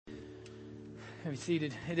Be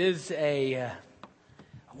seated. It is a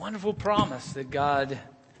wonderful promise that God,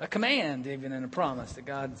 a command even in a promise that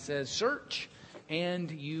God says, search and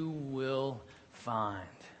you will find.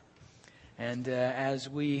 And as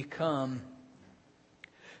we come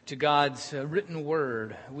to God's written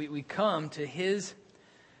word, we come to His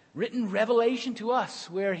written revelation to us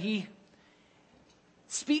where He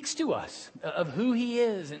speaks to us of who He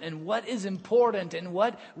is and what is important and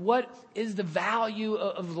what is the value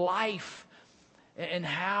of life and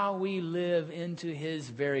how we live into His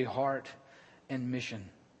very heart and mission.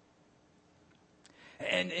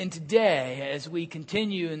 And today, as we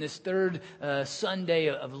continue in this third Sunday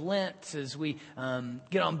of Lent, as we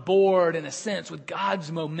get on board, in a sense, with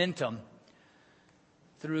God's momentum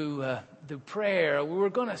through the prayer, we're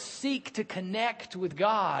going to seek to connect with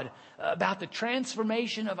God about the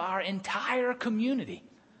transformation of our entire community,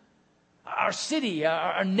 our city,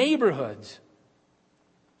 our neighborhoods.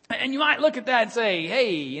 And you might look at that and say,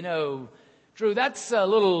 hey, Drew, that's a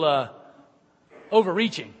little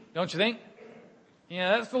overreaching, don't you think?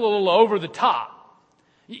 That's a little over the top.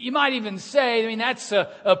 You might even say, that's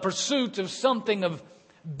a pursuit of something of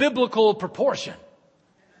biblical proportion,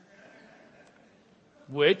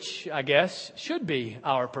 which I guess should be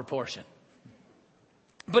our proportion.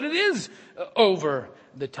 But it is over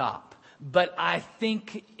the top. But I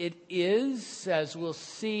think it is, as we'll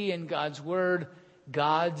see in God's Word,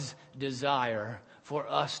 God's desire for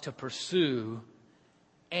us to pursue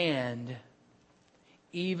and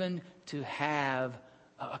even to have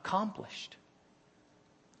accomplished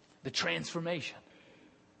the transformation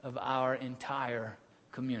of our entire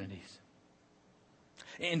communities.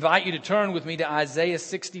 I invite you to turn with me to Isaiah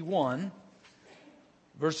 61,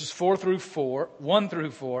 verses 1 through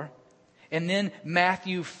 4, and then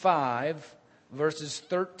Matthew 5, verses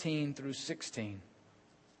 13 through 16.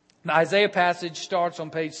 The Isaiah passage starts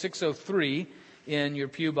on page 603 in your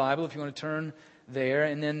pew Bible, if you want to turn there.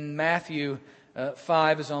 And then Matthew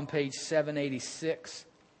 5 is on page 786.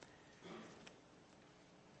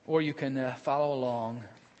 Or you can follow along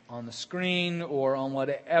on the screen or on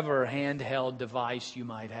whatever handheld device you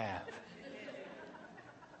might have.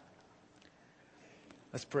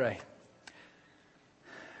 Let's pray.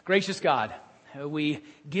 Gracious God, we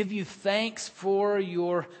give you thanks for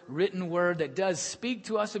your written word that does speak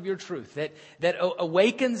to us of your truth, that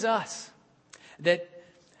awakens us, that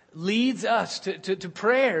leads us to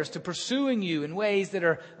prayers, to pursuing you in ways that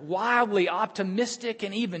are wildly optimistic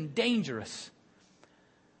and even dangerous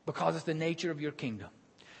because it's the nature of your kingdom.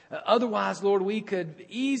 Otherwise, Lord, we could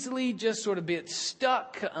easily just sort of be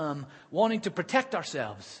stuck wanting to protect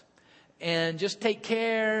ourselves and just take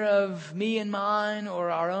care of me and mine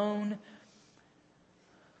or our own.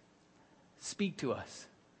 Speak to us,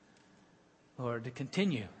 Lord, to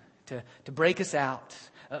continue to break us out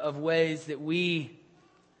of ways that we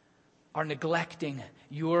are neglecting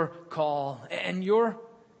your call and your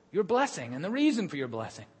blessing and the reason for your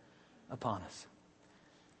blessing upon us.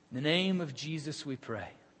 In the name of Jesus we pray.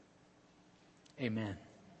 Amen.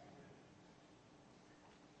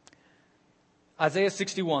 Isaiah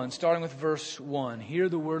 61, starting with verse 1. Hear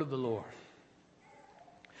the word of the Lord.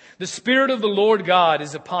 The Spirit of the Lord God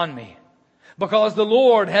is upon me, because the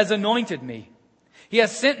Lord has anointed me. He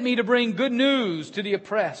has sent me to bring good news to the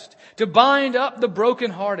oppressed, to bind up the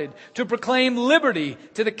brokenhearted, to proclaim liberty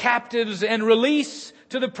to the captives and release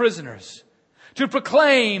to the prisoners, to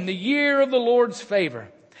proclaim the year of the Lord's favor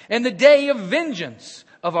and the day of vengeance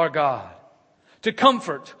of our God, to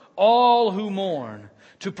comfort all who mourn,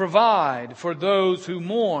 to provide for those who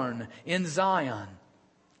mourn in Zion,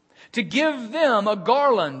 to give them a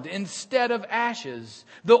garland instead of ashes,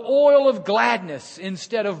 the oil of gladness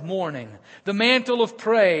instead of mourning, the mantle of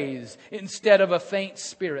praise instead of a faint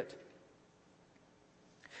spirit.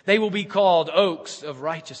 They will be called oaks of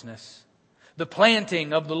righteousness, the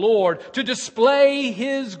planting of the Lord to display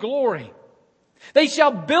His glory. They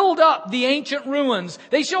shall build up the ancient ruins.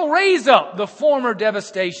 They shall raise up the former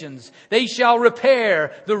devastations. They shall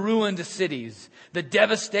repair the ruined cities, the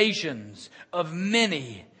devastations of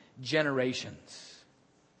many generations.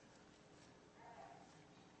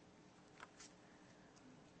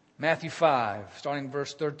 Matthew 5, starting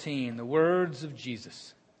verse 13, the words of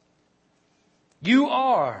Jesus. You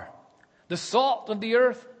are the salt of the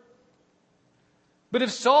earth. But if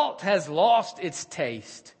salt has lost its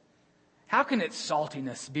taste, how can its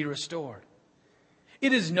saltiness be restored?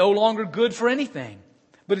 It is no longer good for anything,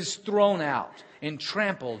 but is thrown out and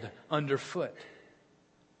trampled underfoot.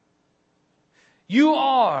 You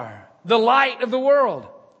are the light of the world.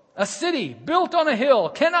 A city built on a hill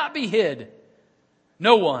cannot be hid.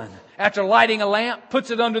 No one, after lighting a lamp,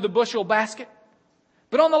 puts it under the bushel basket,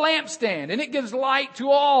 but on the lampstand, and it gives light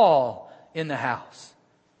to all in the house.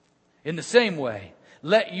 In the same way,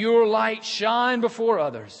 let your light shine before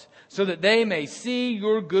others, so that they may see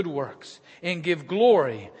your good works and give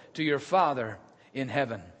glory to your Father in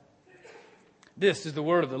heaven." This is the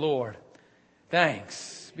word of the Lord.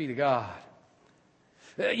 Thanks be to God.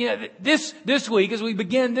 This week, as we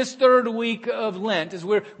begin this third week of Lent, as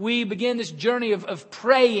we begin this journey of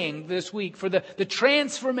praying this week for the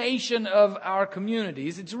transformation of our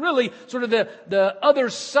communities, it's really sort of the other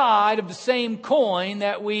side of the same coin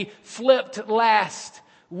that we flipped last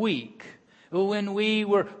week, when we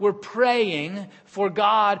were praying for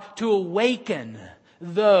God to awaken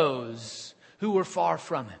those who were far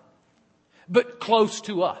from Him, but close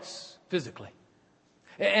to us physically.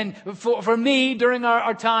 And for me, during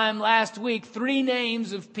our time last week, 3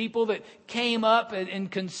 names of people that came up in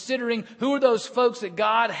considering who are those folks that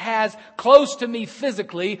God has close to me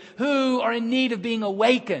physically who are in need of being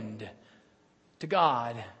awakened to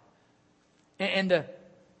God and the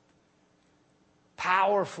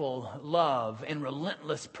powerful love and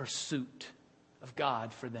relentless pursuit of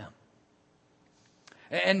God for them.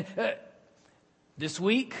 And this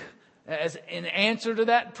week, as an answer to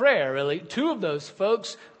that prayer, really, 2 of those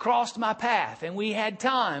folks crossed my path, and we had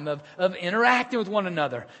time of interacting with one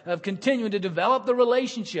another, of continuing to develop the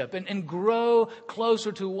relationship and grow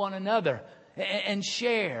closer to one another and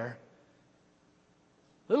share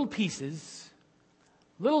little pieces,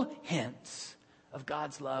 little hints of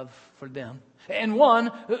God's love for them. And one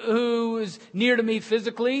who is near to me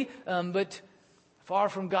physically, but far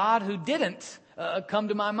from God, who didn't come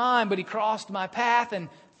to my mind, but he crossed my path, and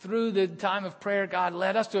through the time of prayer, God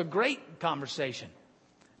led us to a great conversation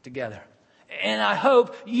together. And I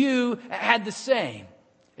hope you had the same.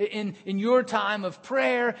 In your time of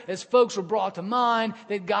prayer, as folks were brought to mind,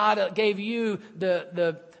 that God gave you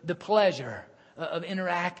the pleasure of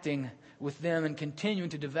interacting with them and continuing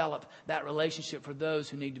to develop that relationship for those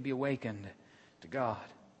who need to be awakened to God.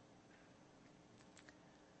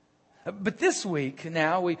 But this week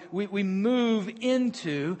now, we move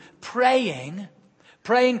into praying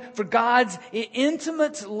for God's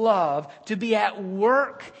intimate love to be at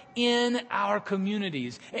work in our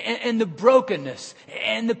communities, and the brokenness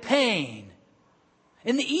and the pain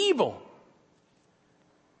and the evil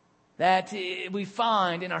that we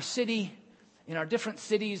find in our city, in our different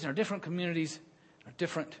cities, in our different communities, our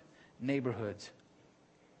different neighborhoods.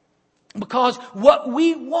 Because what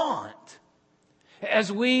we want,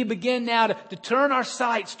 as we begin now to turn our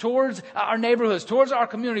sights towards our neighborhoods, towards our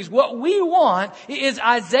communities, what we want is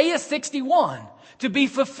Isaiah 61 to be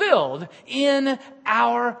fulfilled in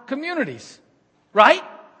our communities. Right?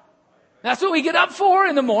 That's what we get up for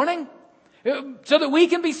in the morning. So that we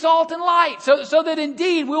can be salt and light. So that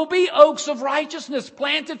indeed we'll be oaks of righteousness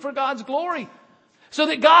planted for God's glory. So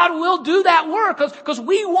that God will do that work. Because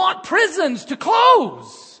we want prisons to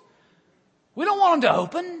close. We don't want them to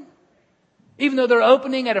open. Even though they're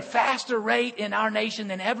opening at a faster rate in our nation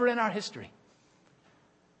than ever in our history.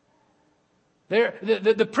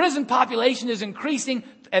 The prison population is increasing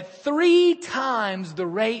at 3 times the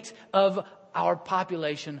rate of our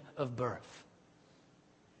population of birth.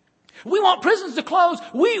 We want prisons to close.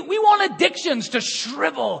 We want addictions to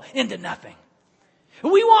shrivel into nothing.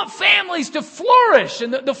 We want families to flourish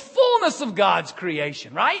in the fullness of God's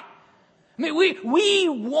creation, right? I mean, we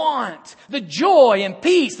want the joy and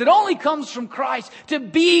peace that only comes from Christ to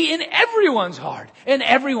be in everyone's heart and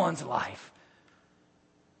everyone's life.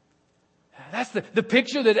 That's the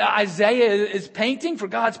picture that Isaiah is painting for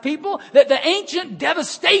God's people, that the ancient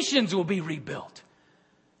devastations will be rebuilt.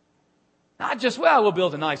 Not just, we'll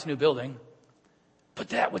build a nice new building, but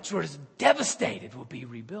that which was devastated will be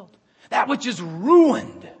rebuilt. That which is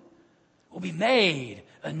ruined will be made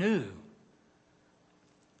anew.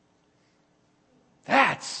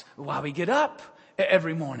 That's why we get up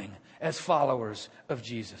every morning as followers of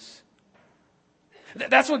Jesus.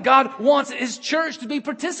 That's what God wants His church to be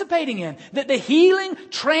participating in. That the healing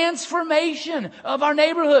transformation of our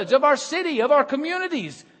neighborhoods, of our city, of our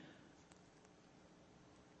communities.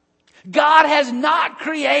 God has not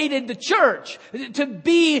created the church to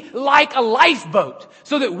be like a lifeboat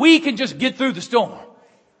so that we can just get through the storm.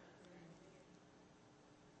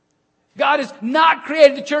 God has not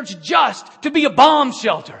created the church just to be a bomb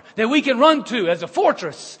shelter that we can run to as a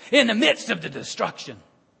fortress in the midst of the destruction.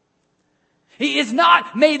 He has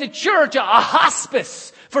not made the church a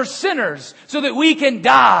hospice for sinners so that we can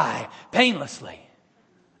die painlessly.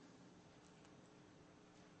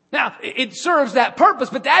 Now, it serves that purpose,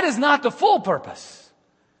 but that is not the full purpose.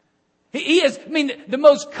 He is, the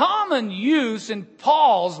most common use in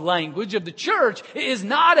Paul's language of the church is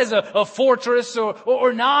not as a fortress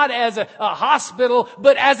or not as a hospital,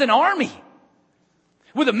 but as an army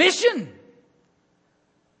with a mission.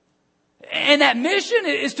 And that mission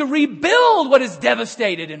is to rebuild what is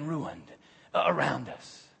devastated and ruined around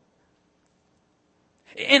us.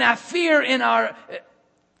 And I fear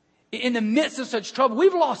in the midst of such trouble,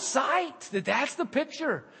 we've lost sight that that's the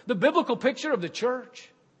picture, the biblical picture of the church.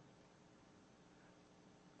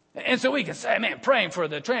 And so we can say, man, praying for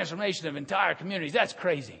the transformation of entire communities, that's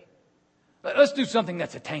crazy. Let's do something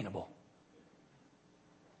that's attainable.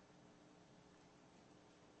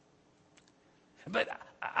 But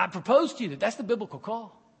I propose to you that that's the biblical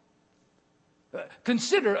call.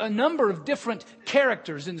 Consider a number of different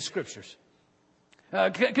characters in the Scriptures.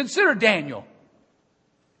 Consider Daniel.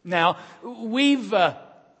 Now, we've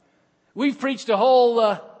preached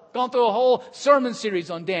gone through a whole sermon series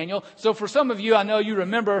on Daniel. So for some of you, I know you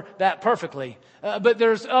remember that perfectly. But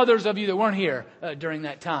there's others of you that weren't here during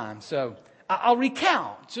that time. So I'll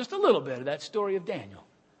recount just a little bit of that story of Daniel.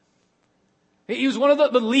 He was one of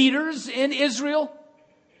the leaders in Israel,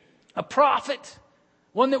 a prophet,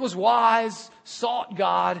 one that was wise, sought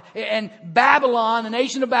God. And Babylon, the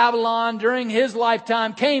nation of Babylon, during his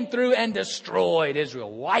lifetime, came through and destroyed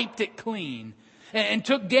Israel, wiped it clean. And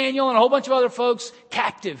took Daniel and a whole bunch of other folks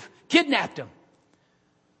captive, kidnapped them,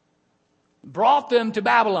 brought them to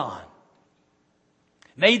Babylon,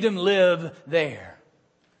 made them live there.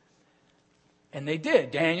 And they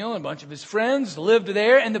did. Daniel and a bunch of his friends lived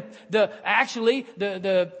there. And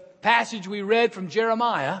the passage we read from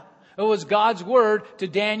Jeremiah was God's word to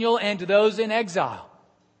Daniel and to those in exile.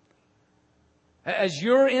 As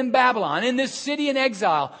you're in Babylon, in this city in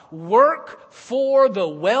exile, work for the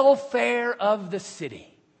welfare of the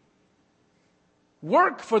city.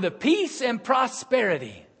 Work for the peace and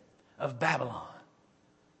prosperity of Babylon,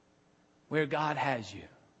 where God has you.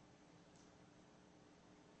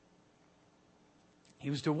 He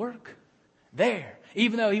was to work there,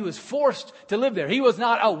 even though he was forced to live there. He was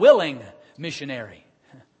not a willing missionary.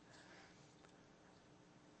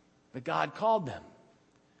 But God called them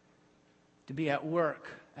to be at work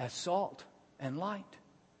as salt and light.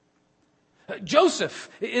 Joseph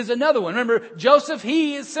is another one. Remember, Joseph,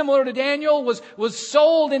 he is similar to Daniel, was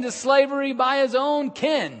sold into slavery by his own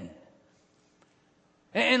kin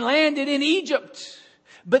and landed in Egypt.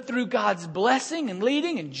 But through God's blessing and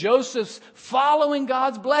leading and Joseph's following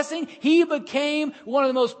God's blessing, he became one of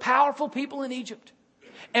the most powerful people in Egypt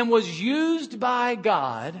and was used by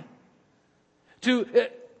God to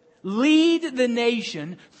lead the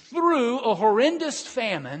nation through a horrendous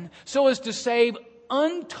famine so as to save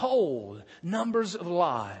untold numbers of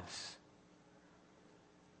lives.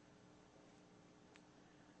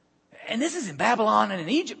 And this is in Babylon and in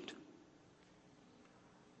Egypt.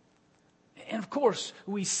 And of course,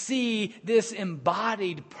 we see this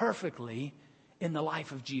embodied perfectly in the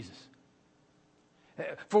life of Jesus.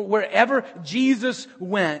 For wherever Jesus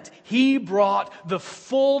went, he brought the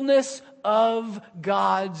fullness of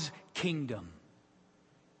God's kingdom.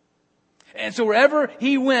 And so wherever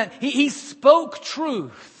he went, he spoke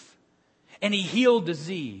truth and he healed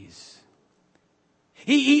disease.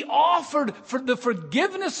 He offered for the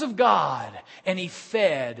forgiveness of God and he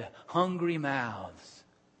fed hungry mouths.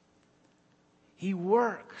 He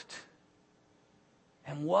worked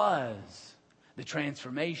and was the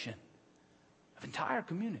transformation of entire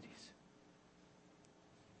communities.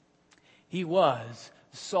 He was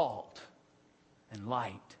salt and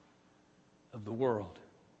light of the world.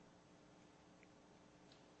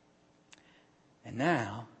 And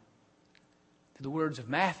now, to the words of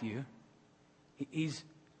Matthew, he's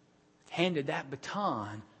handed that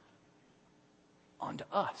baton onto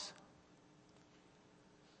us.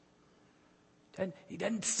 He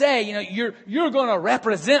doesn't say, you're going to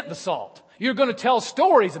represent the salt. You're going to tell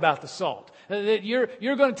stories about the salt. That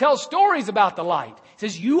you're going to tell stories about the light. He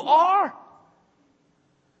says, you are.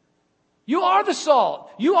 You are the salt.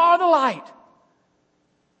 You are the light.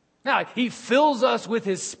 Now, he fills us with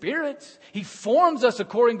his Spirit. He forms us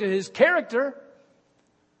according to his character.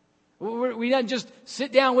 We don't just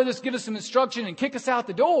sit down with us, give us some instruction and kick us out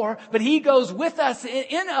the door. But he goes with us,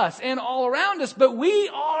 in us, and all around us. But we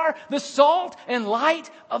are the salt and light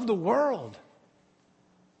of the world.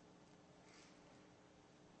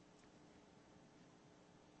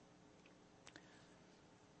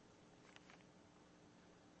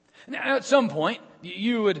 Now, at some point,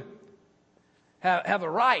 you would have a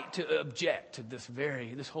right to object to this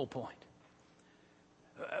whole point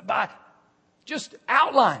by just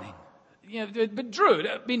outlining. But Drew,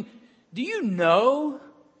 do you know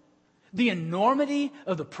the enormity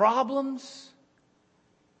of the problems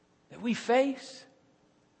that we face?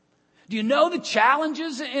 Do you know the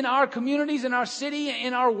challenges in our communities, in our city,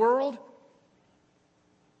 in our world?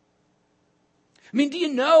 I mean, do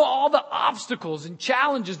you know all the obstacles and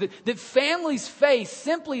challenges that families face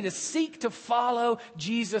simply to seek to follow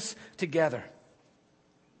Jesus together?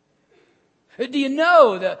 Do you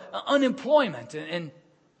know the unemployment and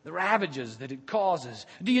the ravages that it causes?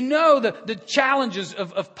 Do you know the challenges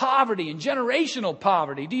of poverty and generational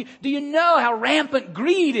poverty? Do you know how rampant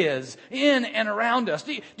greed is in and around us?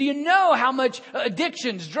 Do you know how much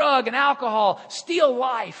addictions, drug and alcohol steal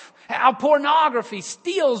life? How pornography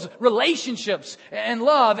steals relationships and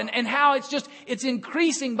love, and how it's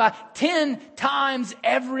increasing by 10 times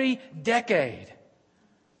every decade?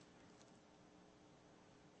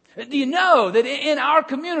 Do you know that in our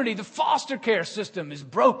community, the foster care system is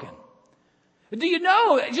broken? Do you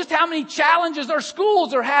know just how many challenges our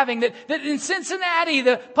schools are having? That in Cincinnati,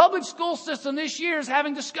 the public school system this year is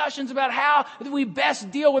having discussions about how we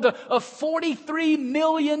best deal with a $43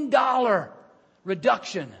 million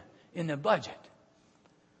reduction in the budget.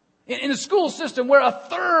 In a school system where a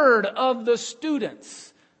third of the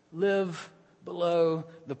students live below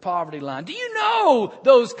the poverty line. Do you know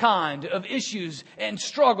those kind of issues and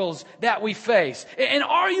struggles that we face? And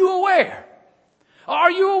are you aware?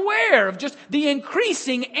 Are you aware of just the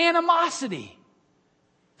increasing animosity,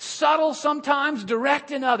 subtle sometimes,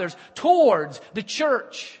 direct in others, towards the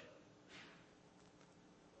church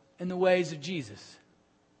and the ways of Jesus?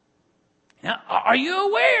 Now, are you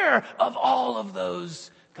aware of all of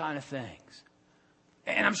those kind of things?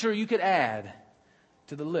 And I'm sure you could add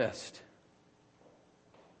to the list.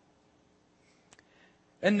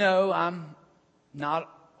 And no, I'm not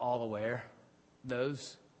all aware of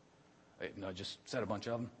those. No, I just said a bunch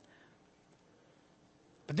of them.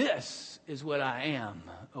 But this is what I am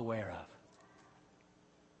aware of.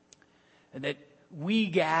 And that we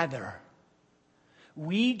gather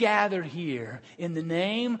here in the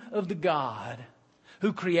name of the God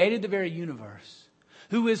who created the very universe,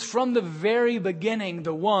 who is from the very beginning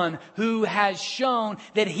the one who has shown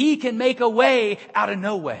that He can make a way out of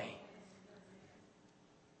no way.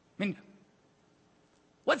 I mean,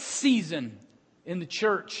 what season in the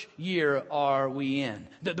church year are we in?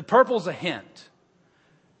 The purple's a hint.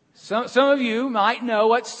 Some of you might know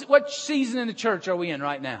what season in the church are we in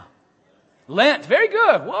right now? Lent. Very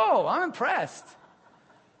good. Whoa, I'm impressed.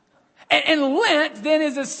 And Lent then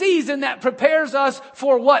is a season that prepares us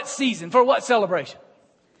for what season? For what celebration?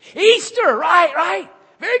 Easter, right?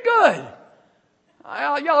 Very good.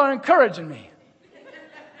 Y'all are encouraging me.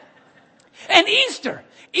 And Easter,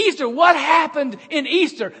 what happened in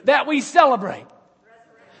Easter that we celebrate?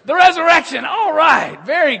 The resurrection. All right,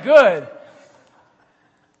 very good.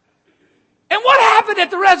 And what happened at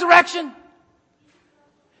the resurrection?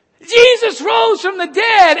 Jesus rose from the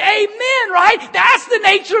dead. Amen, right? That's the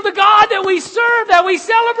nature of the God that we serve, that we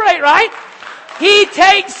celebrate, right? He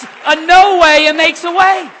takes a no way and makes a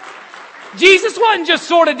way. Jesus wasn't just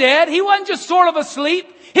sort of dead. He wasn't just sort of asleep.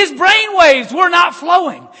 His brain waves were not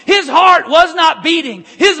flowing. His heart was not beating.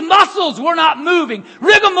 His muscles were not moving.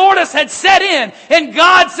 Rigor mortis had set in, and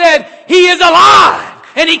God said, He is alive,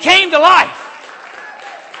 and He came to life.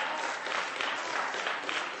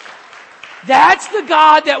 That's the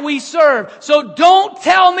God that we serve. So don't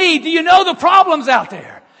tell me, do you know the problems out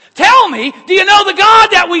there? Tell me, do you know the God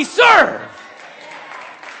that we serve?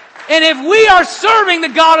 And if we are serving the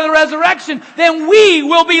God of the resurrection, then we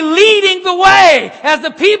will be leading the way as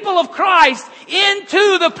the people of Christ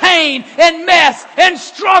into the pain and mess and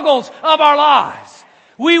struggles of our lives.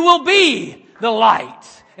 We will be the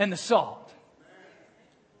light and the salt.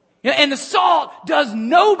 And the salt does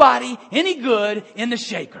nobody any good in the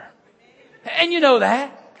shaker. And you know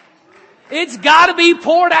that. It's got to be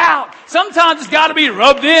poured out. Sometimes it's got to be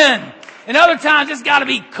rubbed in. And other times it's got to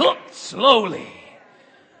be cooked slowly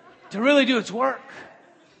to really do its work.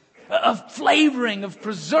 Of flavoring, of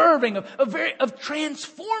preserving, of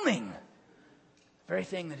transforming the very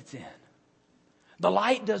thing that it's in. The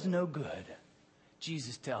light does no good,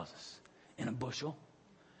 Jesus tells us, in a bushel.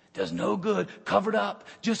 It does no good covered up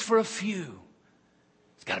just for a few.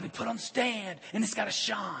 It's got to be put on stand and it's got to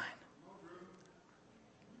shine.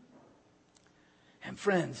 And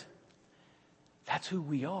friends, that's who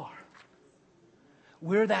we are.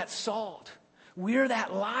 We're that salt. We're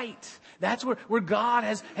that light. That's where God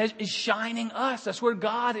is shining us. That's where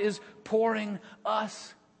God is pouring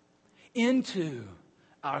us into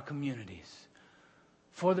our communities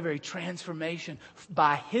for the very transformation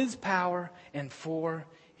by His power and for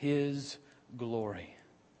His glory.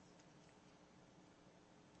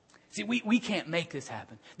 See, we can't make this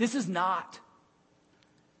happen. This is not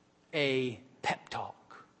a pep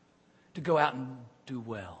talk to go out and do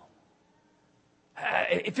well.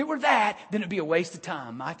 If it were that, then it'd be a waste of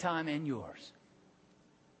time, my time and yours.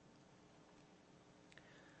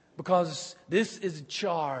 Because this is a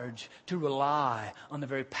charge to rely on the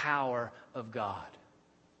very power of God.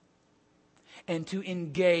 And to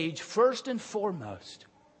engage first and foremost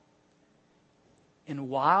in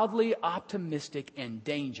wildly optimistic and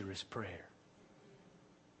dangerous prayer.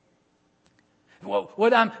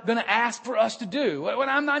 What I'm going to ask for us to do, what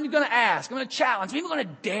I'm not going to ask, I'm going to challenge, I'm even going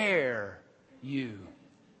to dare you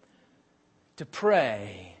to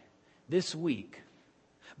pray this week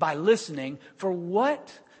by listening for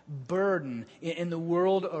what burden in the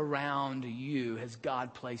world around you has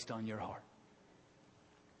God placed on your heart.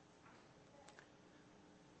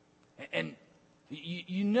 And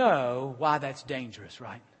you know why that's dangerous,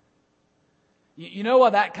 right? You know why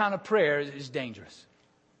that kind of prayer is dangerous.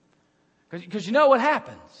 Because you know what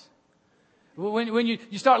happens. When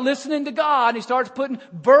you start listening to God, He starts putting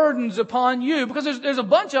burdens upon you. Because there's a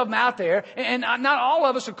bunch of them out there, and not all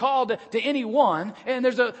of us are called to any one. And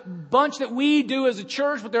there's a bunch that we do as a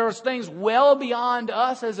church, but there are things well beyond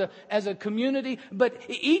us as a community. But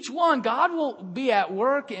each one, God will be at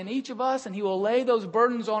work in each of us, and He will lay those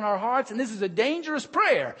burdens on our hearts. And this is a dangerous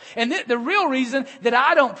prayer. And the real reason that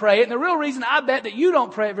I don't pray it, and the real reason I bet that you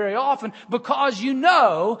don't pray it very often, because you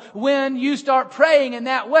know when you start praying in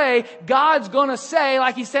that way, God's going to say,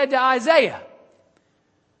 like He said to Isaiah,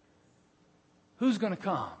 who's going to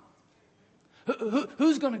come?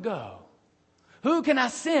 Who's going to go? Who can I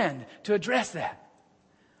send to address that?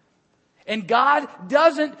 And God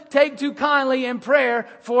doesn't take too kindly in prayer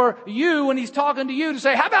for you when He's talking to you to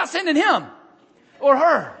say, how about sending him or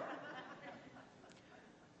her?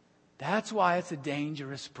 That's why it's a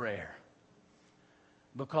dangerous prayer.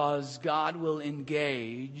 Because God will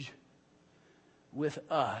engage with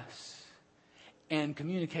us and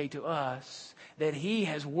communicate to us that He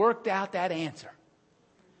has worked out that answer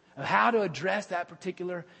of how to address that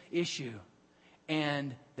particular issue,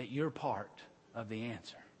 and that you're part of the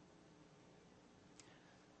answer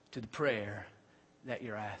to the prayer that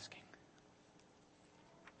you're asking.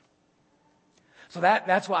 So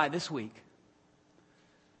that's why this week,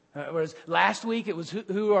 whereas last week it was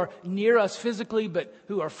who are near us physically but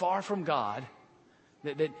who are far from God,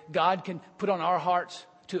 that God can put on our hearts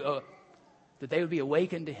to that they would be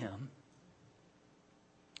awakened to Him.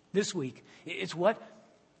 This week, it's what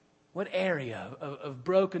area of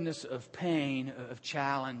brokenness, of pain, of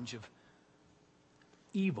challenge, of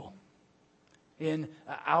evil in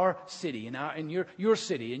our city, in your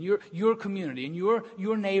city, in your community, in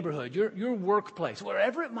your neighborhood, your workplace,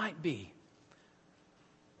 wherever it might be.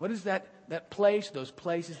 What is that place, those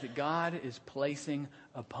places that God is placing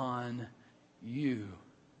upon you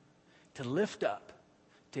to lift up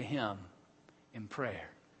to Him in prayer?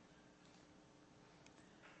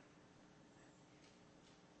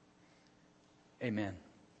 Amen.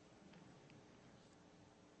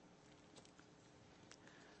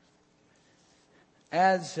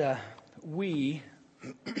 As we,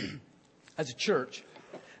 as a church,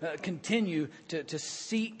 continue to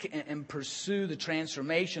seek and pursue the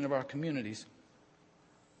transformation of our communities,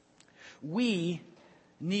 we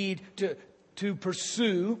need to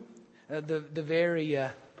pursue the very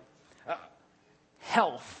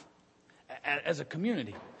health as a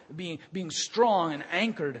community, being strong and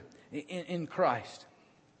anchored in Christ.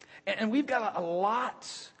 And we've got a lot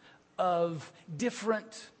of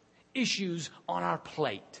different issues on our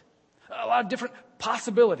plate, a lot of different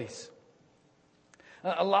possibilities,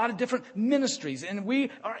 a lot of different ministries, and we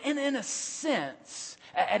are in a sense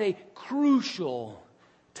at a crucial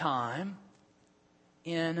time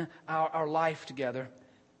in our life together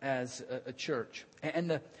as a church.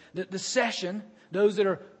 And the session, those that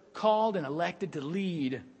are called and elected to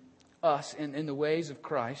lead us in the ways of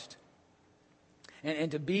Christ,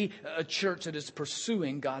 and to be a church that is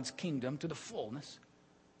pursuing God's kingdom to the fullness,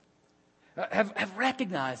 have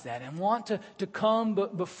recognized that and want to come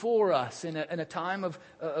before us in a time of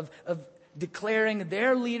declaring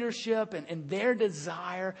their leadership and their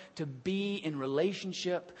desire to be in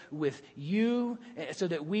relationship with you, so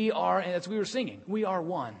that we are, and as we were singing, we are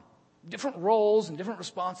one. Different roles and different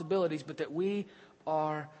responsibilities, but that we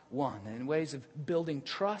are one in ways of building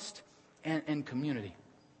trust and community.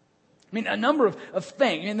 I mean, a number of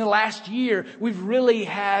things. In the last year, we've really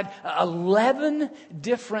had 11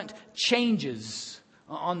 different changes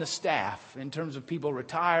on the staff in terms of people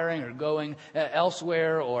retiring or going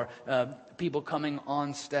elsewhere, or people coming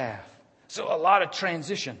on staff. So a lot of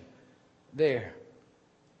transition there.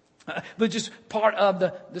 But just part of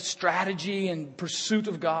the strategy and pursuit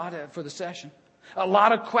of God for the session. A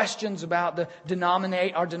lot of questions about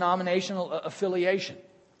our denominational affiliation.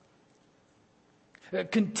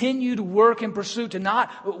 Continued work and pursuit to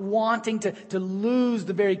not wanting to lose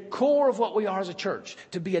the very core of what we are as a church,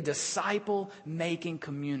 to be a disciple-making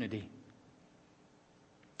community.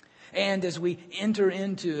 And as we enter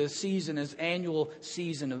into a season, as annual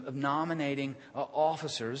season of nominating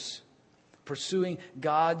officers, pursuing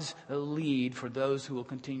God's lead for those who will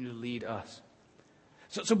continue to lead us.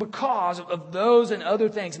 So because of those and other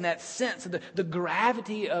things, and that sense of the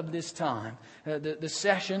gravity of this time, the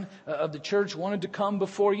session of the church wanted to come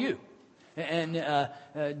before you and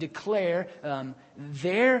declare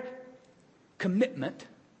their commitment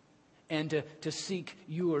and to seek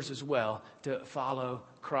yours as well, to follow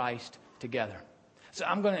Christ together. So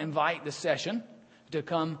I'm going to invite the session to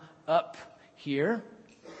come up here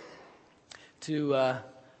to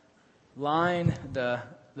line the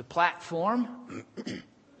platform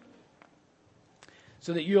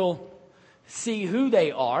so that you'll see who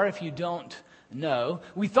they are if you don't know.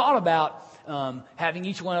 We thought about having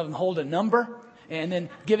each one of them hold a number and then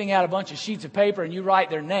giving out a bunch of sheets of paper and you write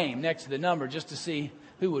their name next to the number just to see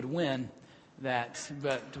who would win that,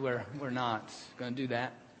 but we're not going to do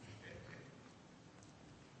that.